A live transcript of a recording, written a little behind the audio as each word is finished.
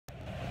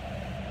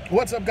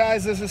What's up,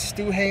 guys? This is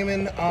Stu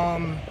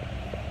Heyman.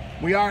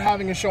 We are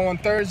having a show on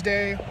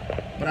Thursday,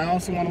 but I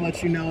also want to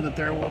let you know that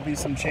there will be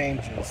some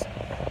changes.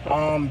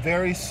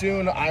 Very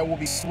soon I will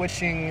be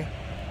switching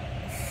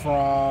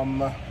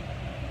from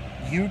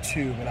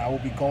YouTube and I will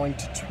be going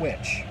to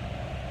Twitch,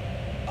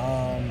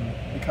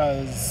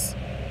 because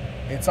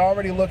it's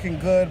already looking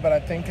good, but I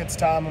think it's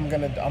time I'm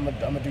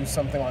gonna do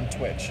something on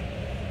Twitch.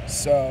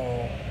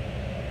 So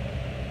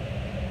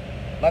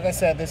like I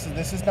said, this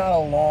is not a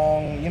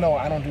long,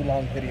 I don't do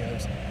long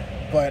videos,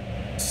 but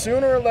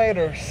sooner or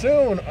later,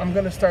 soon, I'm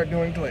gonna start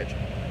doing Twitch.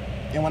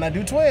 And when I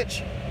do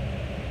Twitch,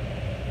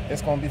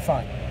 it's gonna be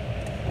fun.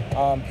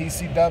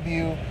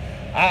 PCW,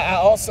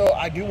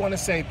 I do want to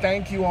say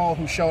thank you all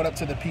who showed up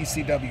to the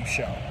PCW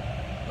show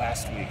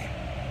last week.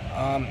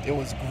 It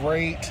was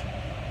great,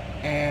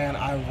 and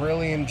I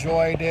really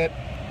enjoyed it.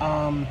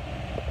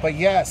 But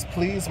yes,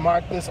 please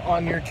mark this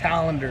on your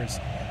calendars.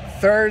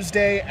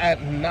 Thursday at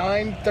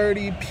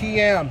 9:30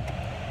 p.m.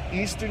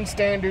 Eastern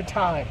Standard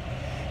Time.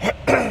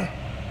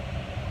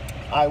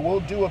 I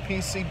will do a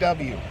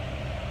PCW.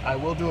 I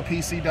will do a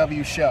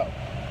PCW show,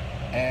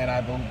 and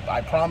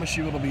I promise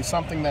you it'll be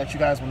something that you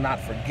guys will not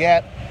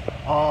forget.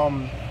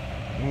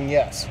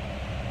 Yes.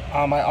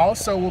 I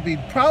also will be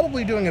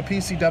probably doing a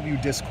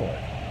PCW Discord.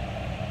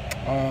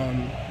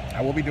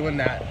 I will be doing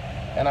that,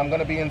 and I'm going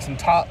to be in some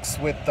talks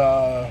with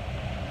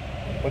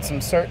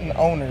some certain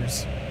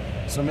owners.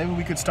 So maybe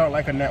we could start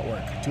like a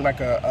network, do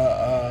like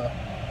a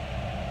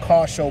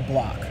call show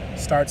block,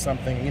 start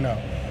something,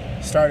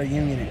 start a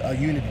unity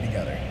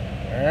together.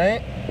 All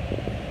right.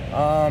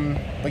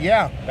 But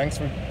yeah, thanks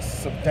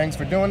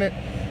for doing it.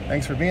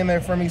 Thanks for being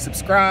there for me.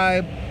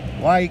 Subscribe,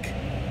 like.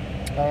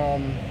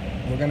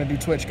 We're gonna do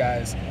Twitch,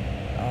 guys.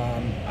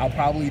 I'll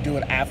probably do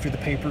it after the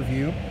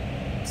pay-per-view.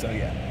 So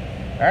yeah.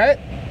 All right.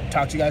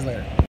 Talk to you guys later.